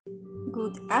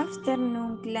Good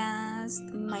afternoon, class.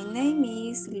 My name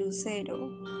is Lucero.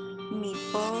 My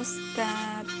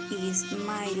postcard is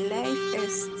my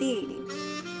lifestyle.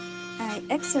 I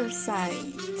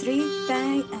exercise 3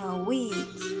 times a week.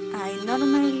 I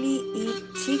normally eat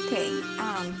chicken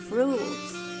and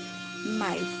fruits.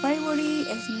 My favorite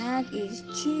snack is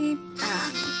chips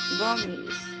and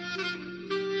gummies.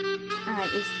 I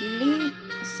sleep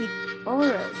 6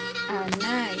 hours a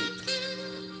night.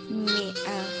 My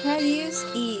advice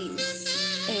is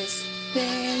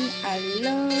spend a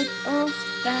lot of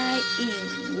time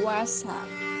in WhatsApp.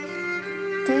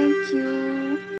 Thank you.